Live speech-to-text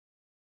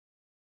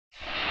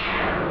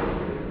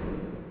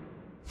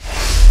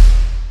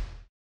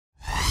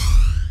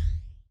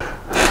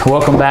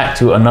Welcome back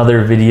to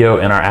another video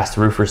in our Ask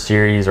the Roofer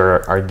series,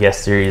 or our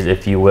guest series,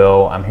 if you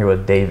will. I'm here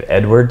with Dave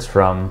Edwards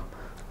from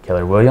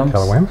Keller Williams.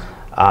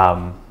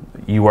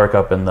 You work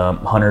up in the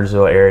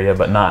Huntersville area,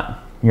 but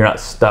you're not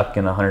stuck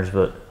in the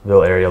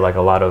Huntersville area like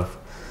a lot of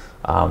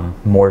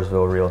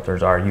Mooresville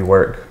realtors are. You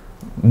work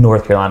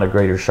North Carolina,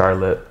 Greater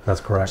Charlotte. That's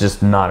correct.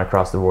 Just not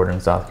across the border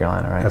in South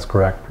Carolina, right? That's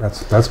correct.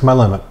 That's my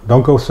limit.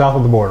 Don't go south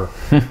of the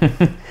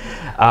border.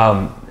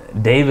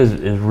 Dave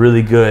is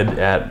really good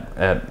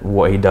at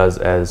what he does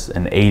as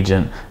an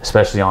agent,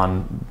 especially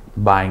on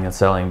buying and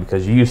selling,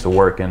 because you used to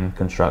work in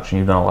construction.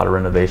 You've done a lot of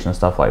renovation and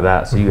stuff like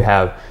that. So you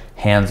have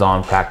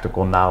hands-on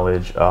practical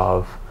knowledge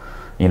of,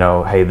 you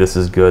know, hey, this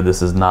is good,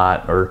 this is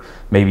not, or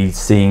maybe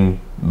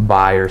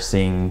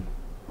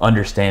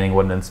understanding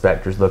what an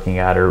inspector's looking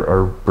at,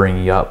 or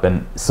bringing up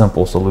and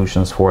simple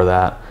solutions for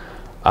that.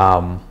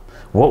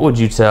 What would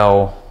you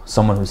tell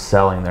someone who's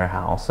selling their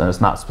house, and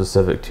it's not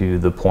specific to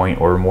The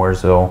Point or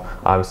Mooresville,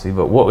 obviously,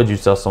 but what would you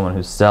tell someone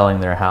who's selling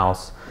their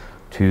house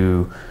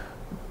to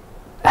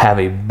have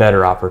a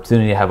better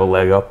opportunity, have a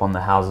leg up on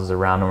the houses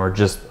around them, or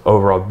just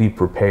overall be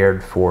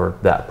prepared for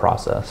that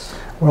process?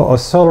 Well, a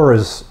seller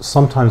is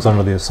sometimes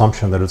under the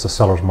assumption that it's a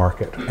seller's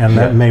market, and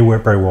that may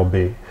very well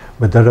be,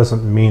 but that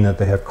doesn't mean that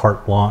they have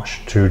carte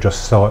blanche to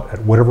just sell it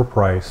at whatever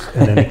price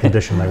in any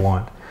condition they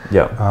want.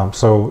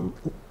 So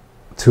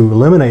to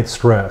eliminate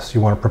stress, you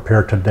want to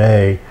prepare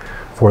today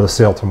for the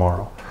sale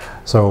tomorrow.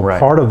 So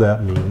part of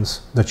that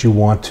means that you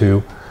want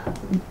to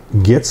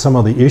get some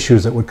of the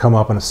issues that would come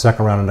up in a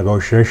second round of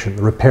negotiation,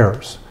 the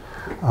repairs.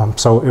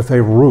 So if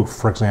a roof,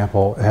 for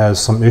example,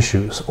 has some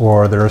issues,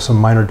 or there is some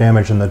minor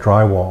damage in the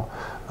drywall,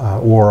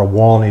 or a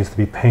wall needs to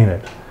be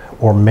painted,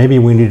 or maybe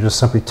we need to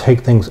simply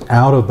take things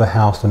out of the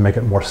house and make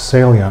it more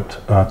salient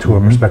to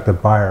a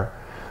prospective buyer.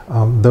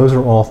 Those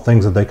are all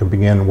things that they can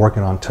begin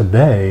working on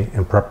today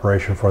in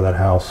preparation for that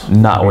house.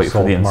 Not wait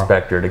for the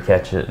inspector to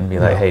catch it and be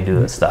like, hey, do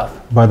this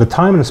stuff. By the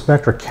time an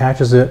inspector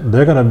catches it,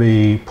 they're going to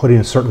be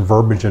putting certain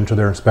verbiage into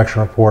their inspection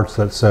reports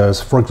that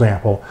says, for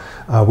example,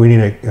 we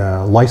need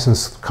a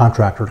licensed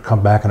contractor to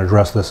come back and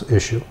address this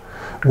issue.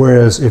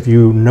 Whereas if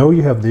you know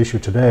you have the issue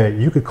today,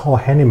 you could call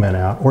a handyman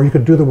out, or you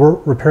could do the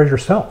repairs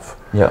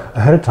yourself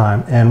ahead of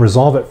time and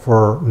resolve it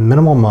for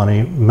minimal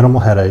money,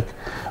 minimal headache,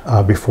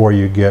 before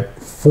you get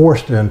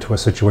forced into a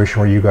situation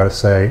where you got to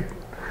say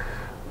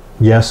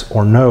yes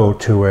or no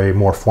to a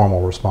more formal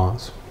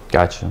response.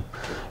 Gotcha.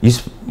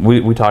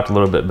 We talked a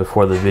little bit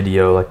before the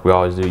video, like we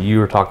always do. You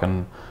were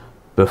talking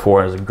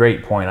before, it was a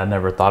great point. I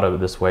never thought of it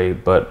this way,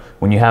 but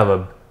when you have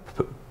a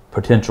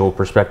potential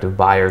prospective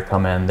buyer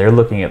come in, they're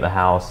looking at the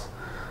house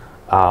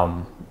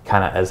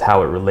kind of as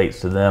how it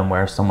relates to them,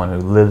 where someone who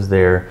lives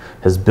there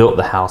has built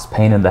the house,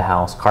 painted the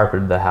house,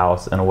 carpeted the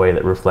house in a way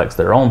that reflects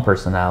their own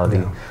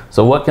personality.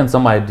 So what can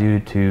somebody do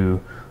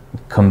to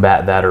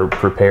combat that, or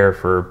prepare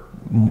for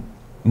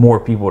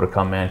more people to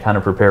come in, kind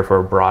of prepare for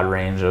a broad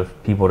range of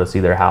people to see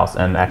their house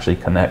and actually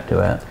connect to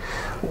it?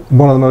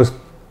 One of the most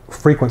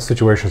frequent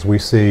situations we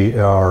see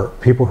are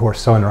people who are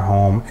selling their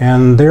home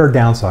and they're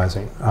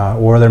downsizing,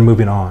 or they're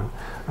moving on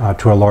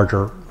to a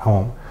larger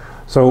home.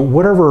 So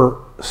whatever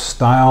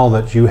style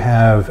that you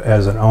have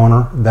as an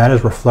owner, that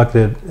is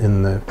reflected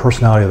in the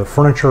personality of the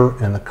furniture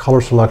and the color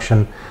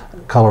selection,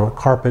 color of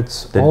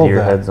carpets, the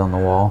deer heads on the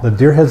wall. The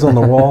deer heads on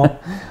the wall.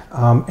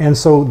 And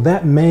so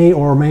that may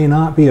or may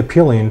not be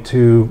appealing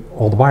to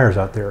all the buyers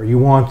out there. You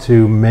want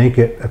to make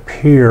it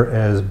appear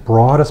as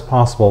broad as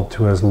possible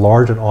to as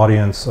large an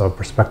audience of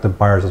prospective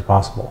buyers as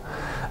possible.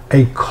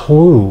 A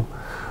clue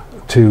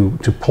to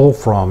pull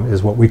from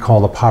is what we call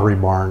the Pottery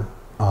Barn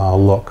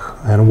look.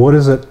 And what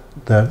is it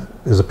that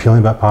is appealing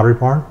about Pottery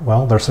Barn?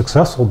 Well, they're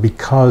successful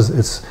because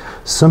it's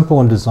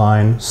simple in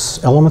design,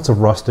 elements of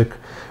rustic.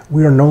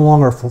 We are no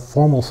longer a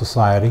formal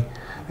society,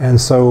 and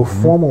so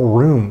formal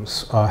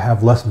rooms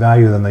have less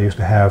value than they used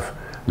to have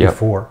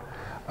before.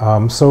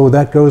 So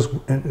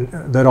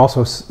that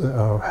also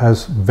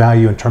has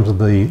value in terms of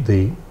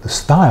the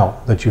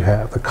style that you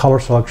have, the color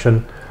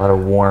selection. A lot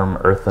of warm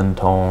earthen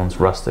tones,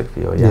 rustic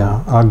feel.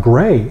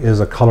 Gray is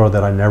a color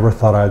that I never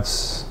thought I'd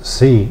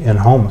see in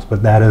homes,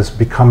 but that has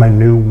become a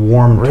new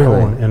warm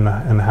tone in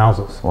the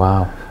houses.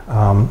 Wow.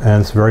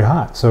 And it's very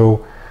hot.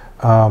 So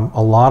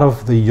a lot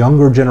of the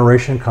younger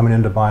generation coming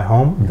in to buy a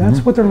home,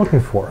 that's what they're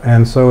looking for.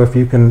 And so if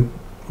you can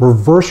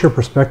reverse your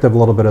perspective a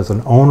little bit as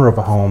an owner of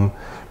a home,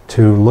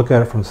 to look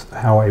at it from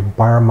how a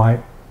buyer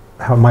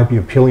how it might be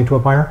appealing to a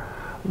buyer,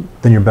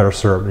 then you're better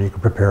served and you can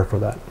prepare for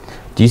that.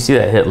 Do you see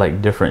that hit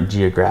like different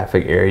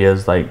geographic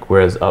areas, like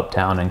whereas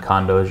uptown in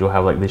condos you'll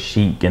have like the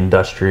chic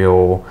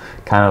industrial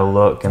kind of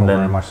look, and then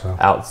very much so.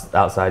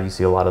 outside you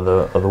see a lot of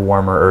the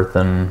warmer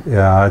earthen.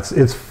 Yeah,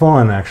 it's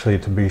fun actually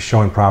to be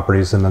showing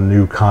properties in the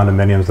new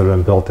condominiums that have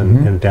been built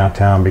in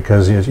downtown,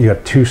 because you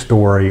got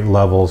 2-story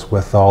levels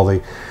with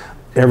all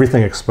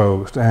everything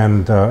exposed,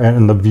 and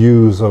the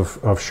views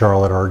of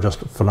Charlotte are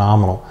just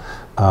phenomenal,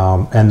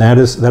 and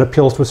that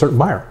appeals to a certain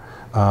buyer.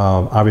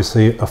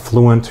 Obviously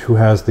affluent, who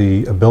has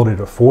the ability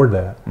to afford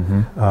that.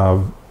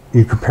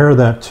 You compare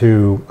that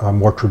to a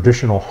more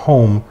traditional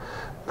home,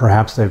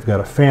 perhaps they've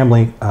got a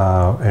family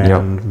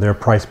and their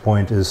price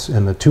point is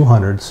in the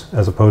 200s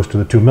as opposed to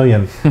the 2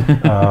 million.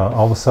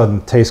 All of a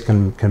sudden, taste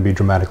can be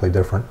dramatically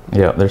different.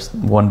 Yeah, there's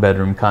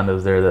 1-bedroom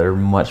condos there that are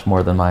much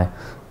more than my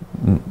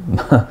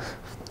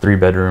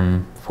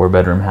 3-bedroom,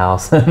 4-bedroom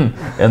house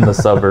in the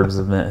suburbs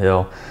of Mint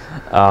Hill.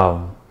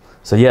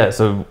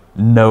 So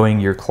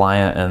knowing your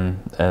client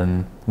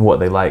and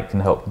what they like can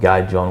help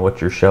guide you on what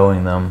you're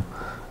showing them,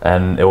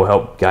 and it will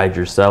help guide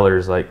your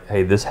sellers, like,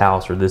 hey, this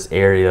house or this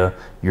area,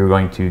 you're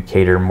going to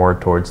cater more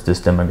towards this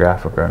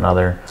demographic or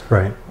another.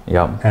 Right.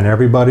 Yeah. And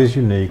everybody's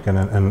unique, and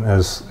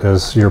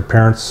as your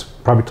parents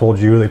probably told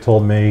you, they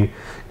told me,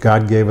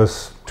 God gave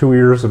us 2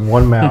 ears and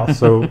 1 mouth.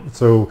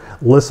 So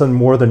listen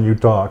more than you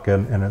talk,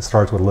 and it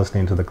starts with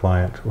listening to the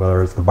client,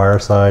 whether it's the buyer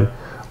side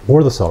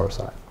or the seller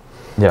side.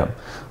 Yeah.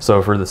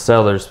 So for the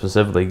sellers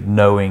specifically,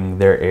 knowing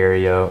their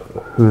area,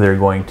 who they're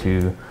going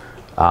to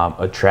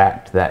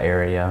attract that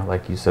area,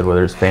 like you said,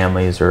 whether it's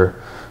families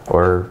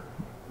or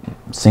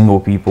single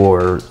people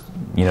or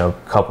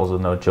couples with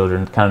no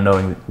children, kind of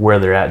knowing where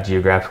they're at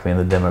geographically and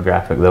the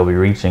demographic they'll be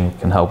reaching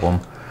can help them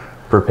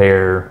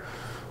prepare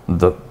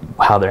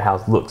how their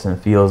house looks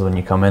and feels when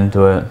you come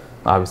into it.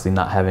 Obviously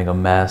not having a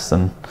mess,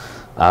 and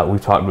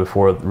we've talked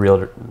before with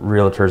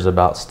realtors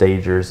about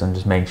stagers and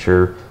just making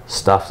sure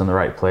stuff's in the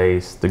right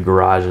place, the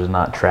garage is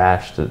not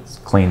trashed, it's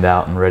cleaned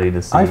out and ready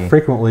to see. I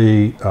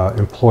frequently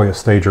employ a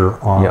stager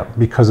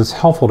because it's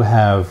helpful to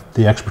have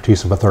the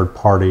expertise of a third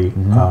party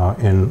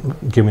in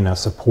giving that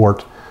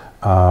support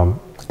and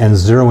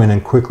zeroing in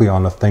quickly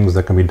on the things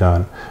that can be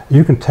done.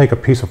 You can take a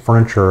piece of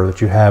furniture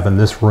that you have in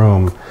this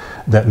room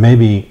that may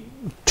be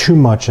too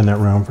much in that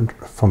room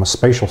from a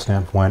spatial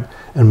standpoint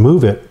and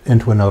move it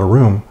into another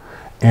room.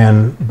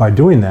 And by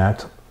doing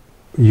that,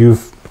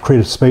 you've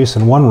created space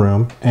in one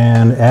room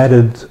and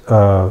added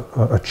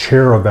a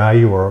chair of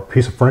value or a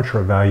piece of furniture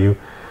of value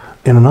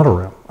in another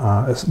room.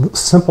 It's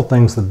simple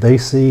things that they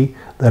see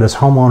that as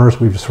homeowners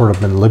we've just sort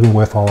of been living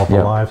with all of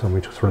our lives, and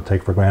we just sort of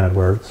take for granted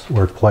where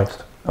it's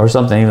placed. Or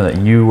something even that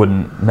you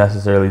wouldn't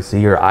necessarily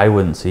see or I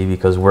wouldn't see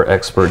because we're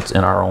experts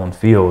in our own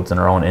fields and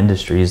our own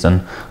industries,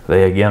 and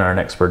they again are an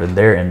expert in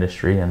their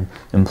industry, and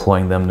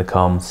employing them to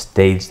come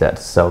stage that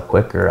to sell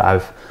quicker.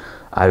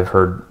 I've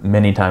heard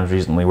many times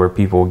recently where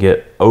people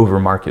get over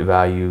market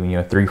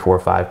value, 3, 4,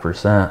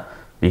 5%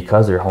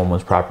 because their home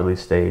was properly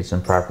staged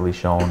and properly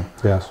shown.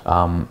 Yes.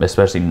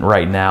 Especially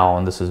right now,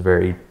 and this is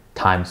very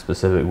time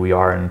specific, we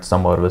are in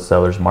somewhat of a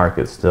seller's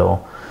market still,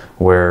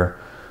 where,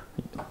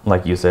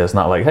 like you said, it's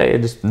not like, hey,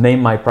 just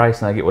name my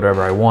price and I get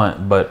whatever I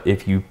want. But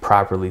if you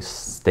properly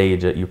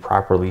stage it, you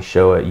properly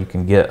show it, you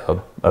can get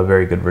a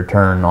very good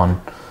return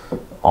on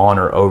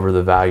or over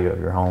the value of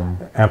your home.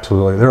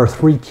 Absolutely. There are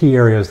 3 key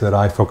areas that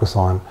I focus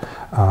on.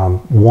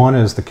 One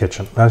is the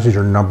kitchen. That's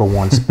your number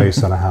one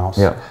space in a house.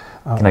 Yeah.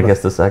 Can I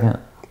guess the second?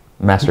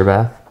 Master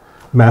bath?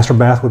 Master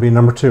bath would be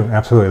number 2.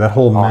 Absolutely. That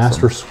whole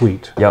master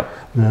suite. Yep.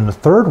 And then the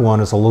third one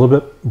is a little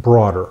bit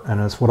broader, and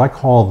it's what I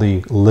call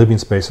the living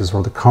spaces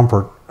or the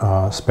comfort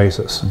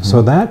spaces.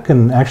 So that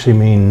can actually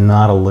mean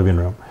not a living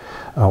room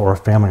or a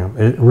family room.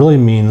 It really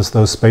means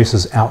those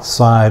spaces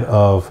outside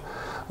of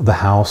the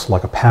house,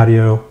 like a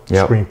patio,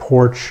 screen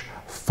porch,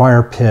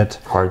 fire pit,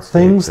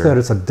 things that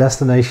it's a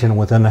destination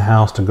within the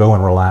house to go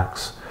and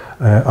relax.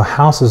 A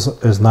house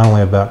is not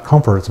only about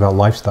comfort, it's about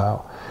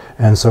lifestyle.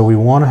 And so we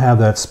want to have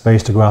that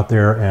space to go out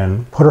there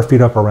and put our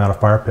feet up around a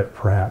fire pit,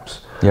 perhaps.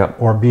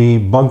 Or be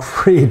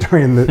bug-free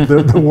during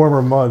the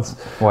warmer months.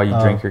 While you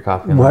drink your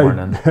coffee in the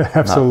morning.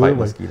 Absolutely. Not fight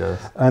mosquitoes.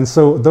 And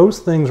so those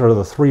things are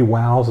the 3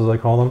 wows, as I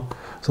call them.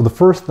 So the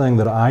first thing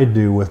that I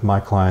do with my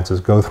clients is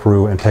go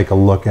through and take a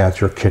look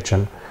at your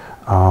kitchen.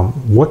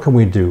 What can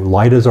we do?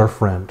 Light is our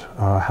friend.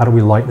 How do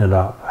we lighten it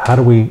up? How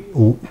do we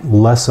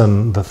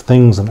lessen the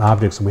things and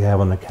objects that we have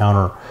on the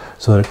counter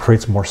so that it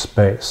creates more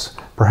space?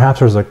 Perhaps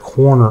there's a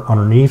corner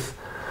underneath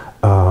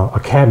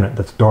a cabinet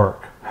that's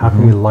dark. How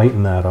can we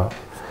lighten that up?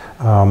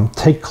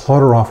 Take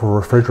clutter off of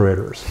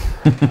refrigerators.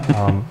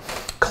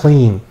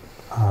 Clean.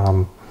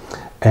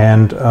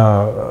 And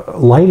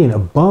lighting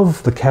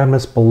above the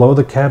cabinets, below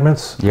the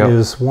cabinets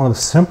is one of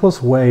the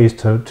simplest ways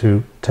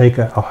to take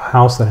a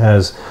house that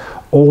has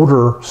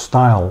older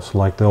styles,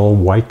 like the old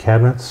white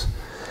cabinets,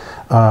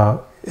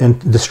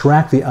 and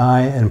distract the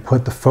eye and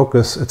put the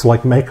focus. It's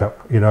like makeup.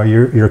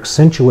 You're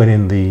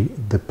accentuating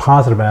the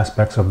positive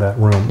aspects of that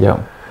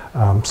room.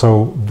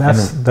 So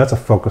that's a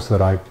focus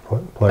that I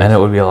place. And it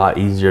would be a lot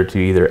easier to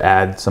either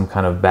add some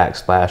kind of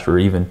backsplash or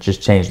even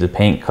just change the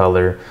paint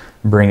color,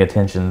 bring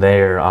attention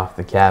there off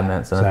the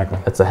cabinets. And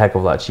it's a heck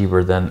of a lot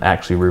cheaper than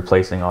actually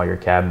replacing all your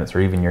cabinets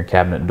or even your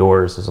cabinet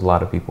doors, as a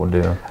lot of people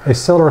do. A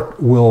seller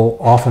will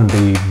often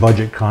be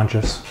budget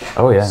conscious.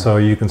 Oh yeah. So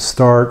you can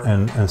start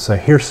and say,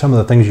 here's some of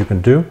the things you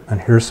can do, and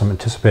here's some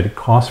anticipated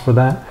costs for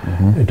that.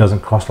 It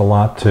doesn't cost a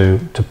lot to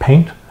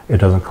paint. It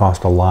doesn't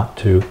cost a lot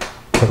to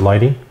put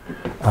lighting.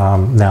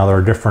 Now there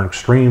are different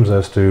extremes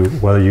as to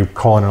whether you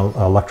call in an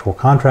electrical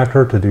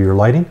contractor to do your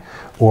lighting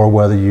or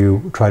whether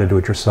you try to do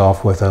it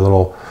yourself with a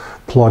little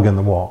plug in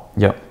the wall.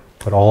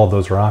 But all of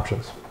those are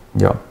options.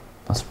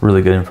 That's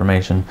really good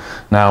information.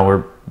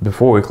 Now,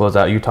 before we close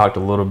out, you talked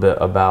a little bit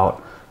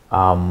about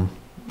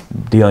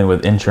dealing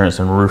with insurance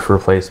and roof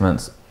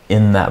replacements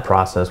in that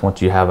process.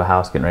 Once you have a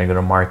house getting ready to go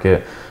to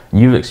market,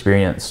 you've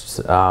experienced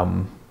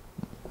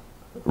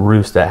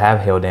roofs that have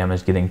hail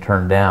damage getting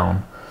turned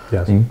down.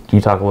 Yes. Can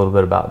you talk a little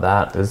bit about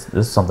that? This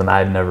is something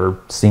I'd never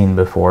seen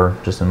before,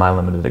 just in my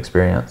limited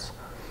experience.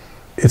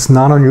 It's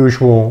not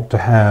unusual to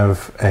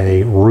have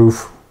a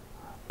roof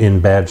in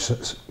bad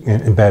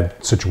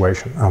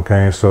situation.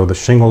 Okay, so the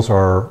shingles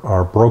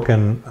are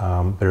broken.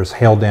 There's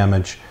hail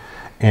damage,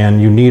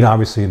 and you need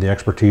obviously the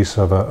expertise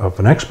of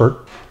an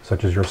expert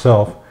such as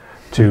yourself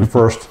to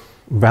first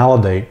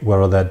validate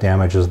whether that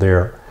damage is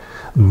there.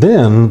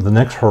 Then the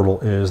next hurdle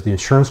is the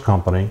insurance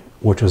company,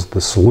 which is the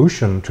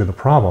solution to the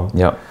problem.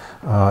 Yep.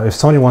 If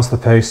somebody wants to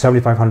pay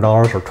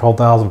 $7,500 or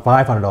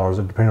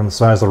 $12,500, depending on the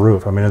size of the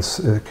roof, I mean,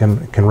 it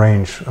can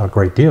range a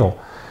great deal.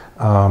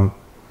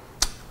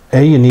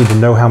 A, you need to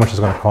know how much it's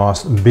going to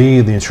cost.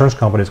 B, the insurance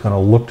company is going to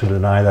look to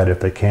deny that if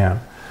they can.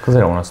 Because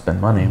they don't want to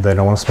spend money. They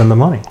don't want to spend the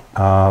money.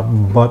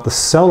 But the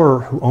seller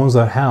who owns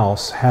that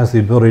house has the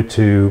ability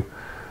to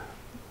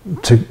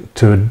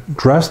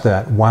address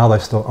that while they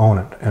still own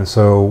it. And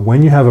so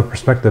when you have a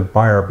prospective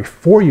buyer,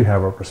 before you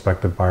have a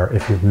prospective buyer,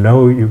 if you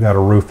know you've got a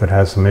roof that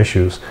has some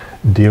issues,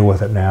 deal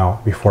with it now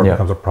before it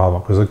becomes a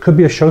problem. Because it could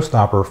be a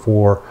showstopper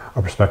for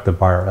a prospective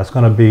buyer.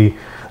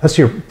 That's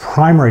your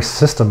primary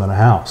system in a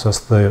house. That's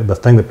the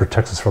thing that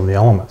protects us from the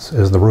elements,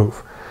 is the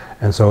roof.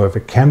 And so if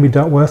it can be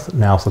dealt with,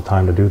 now's the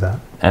time to do that.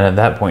 And at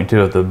that point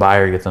too, if the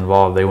buyer gets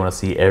involved, they want to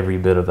see every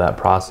bit of that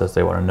process.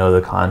 They want to know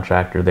the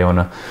contractor. They want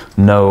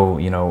to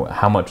know,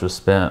 how much was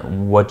spent,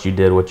 what you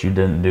did, what you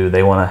didn't do.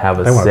 They want to have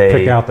a say. They want to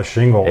pick out the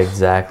shingles.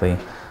 Exactly.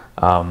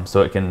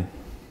 So it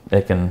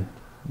can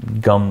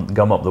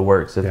gum up the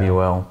works, if you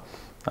will.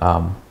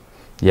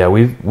 Yeah,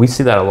 we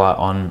see that a lot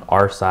on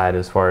our side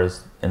as far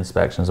as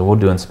inspections, and we'll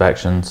do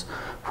inspections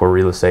for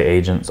real estate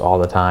agents all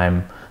the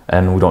time,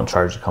 and we don't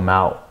charge to come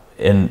out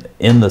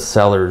in the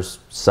seller's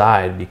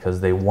side, because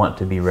they want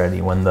to be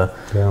ready when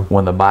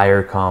the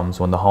buyer comes,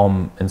 when the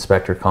home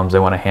inspector comes. They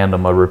want to hand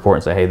them a report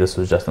and say, hey, this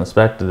was just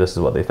inspected, this is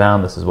what they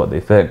found, this is what they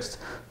fixed,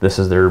 this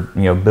is their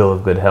bill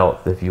of good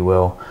health, if you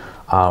will,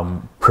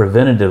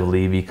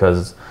 preventatively,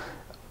 because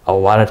a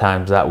lot of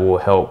times that will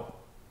help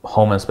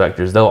home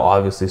inspectors. They'll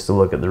obviously still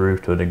look at the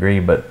roof to a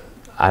degree, but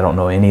I don't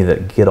know any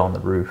that get on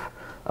the roof.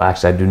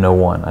 Actually, I do know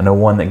one. I know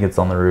one that gets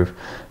on the roof,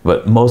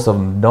 but most of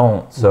them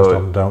don't. So most of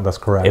them don't. That's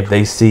correct. If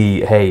they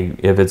see, hey,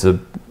 if it's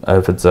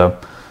a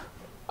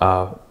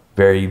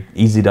very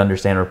easy to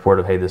understand report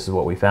of, hey, this is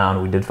what we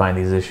found. We did find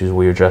these issues.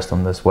 We addressed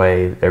them this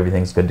way.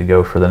 Everything's good to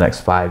go for the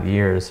next 5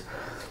 years.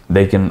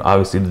 They can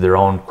obviously do their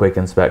own quick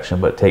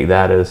inspection, but take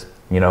that as,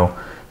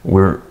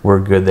 we're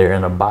good there.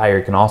 And a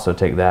buyer can also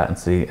take that and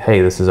see,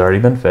 hey, this has already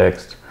been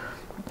fixed,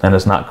 and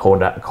it's not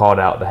called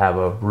out to have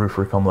a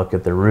roofer come look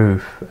at the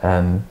roof,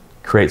 and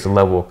creates a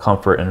level of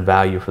comfort and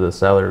value for the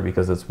seller,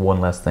 because it's one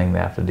less thing they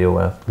have to deal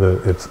with.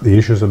 The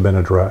issues have been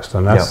addressed,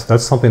 and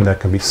that's something that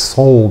can be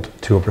sold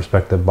to a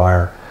prospective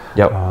buyer.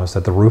 Is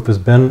that the roof has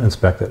been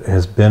inspected, it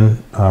has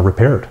been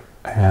repaired,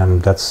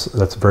 and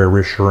that's very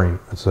reassuring.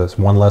 It's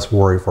one less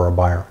worry for a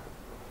buyer.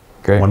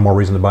 Great. One more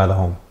reason to buy the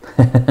home.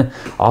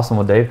 Awesome.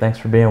 Well, Dave, thanks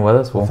for being with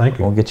us. Well, thank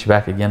you. We'll get you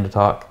back again to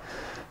talk.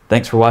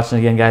 Thanks for watching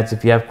again, guys.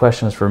 If you have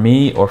questions for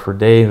me or for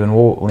Dave, and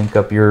we'll link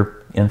up your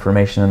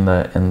information in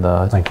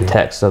the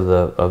text of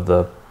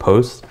the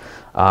post.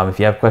 If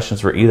you have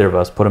questions for either of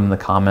us, put them in the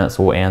comments.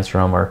 We'll answer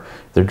them, or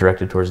if they're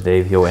directed towards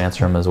Dave, he'll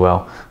answer them as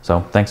well.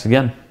 So thanks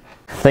again.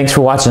 Thanks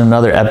for watching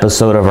another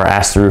episode of our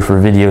Ask the Roofer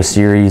video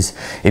series.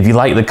 If you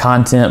like the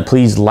content,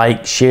 please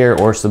like, share,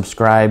 or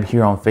subscribe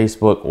here on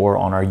Facebook or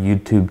on our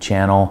YouTube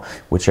channel,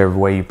 whichever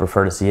way you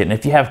prefer to see it. And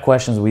if you have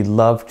questions, we'd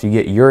love to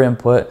get your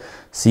input,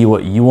 see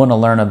what you want to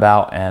learn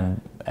about,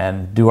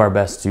 and do our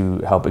best to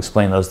help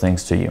explain those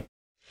things to you.